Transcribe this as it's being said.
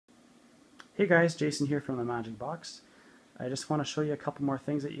Hey guys, Jason here from the Magic Box. I just want to show you a couple more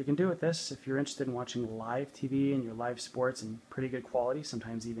things that you can do with this if you're interested in watching live TV and your live sports in pretty good quality,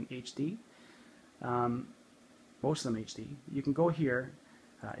 sometimes even HD. Most of them HD. You can go here.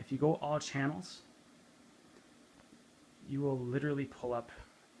 If you go all channels, you will literally pull up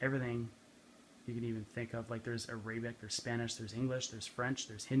everything you can even think of. Like there's Arabic, there's Spanish, there's English, there's French,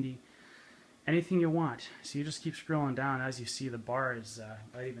 there's Hindi. Anything you want. So you just keep scrolling down. As you see, the bar is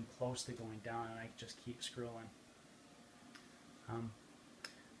not even close to going down, and I just keep scrolling.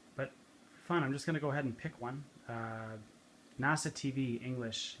 But for fun, I'm just going to go ahead and pick one. NASA TV,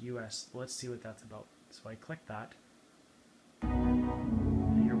 English, US. Let's see what that's about. So I click that.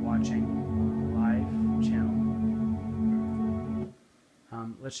 And you're watching live channel.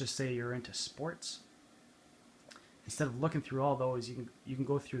 Let's just say you're into sports. Instead of looking through all those, you can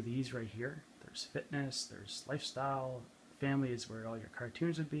go through these right here. There's fitness, there's lifestyle, family is where all your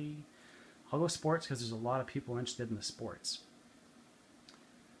cartoons would be. I'll go sports because there's a lot of people interested in the sports.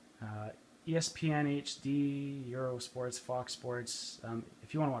 ESPN HD, Euro Sports, Fox Sports.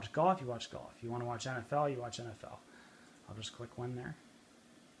 If you want to watch golf, you watch golf. If you want to watch NFL, you watch NFL. I'll just click one there.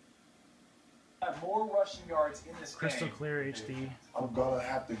 More rushing yards in this Crystal game. clear HD. I'm going to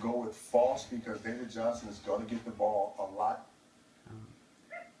have to go with false because David Johnson is going to get the ball a lot.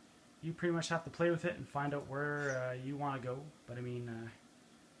 You pretty much have to play with it and find out where you want to go. But I mean,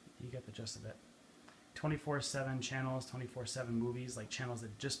 you get the gist of it. 24/7 channels, 24/7 movies, like channels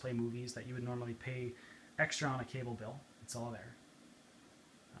that just play movies that you would normally pay extra on a cable bill. It's all there.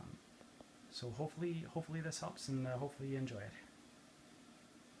 So hopefully this helps, and hopefully you enjoy it.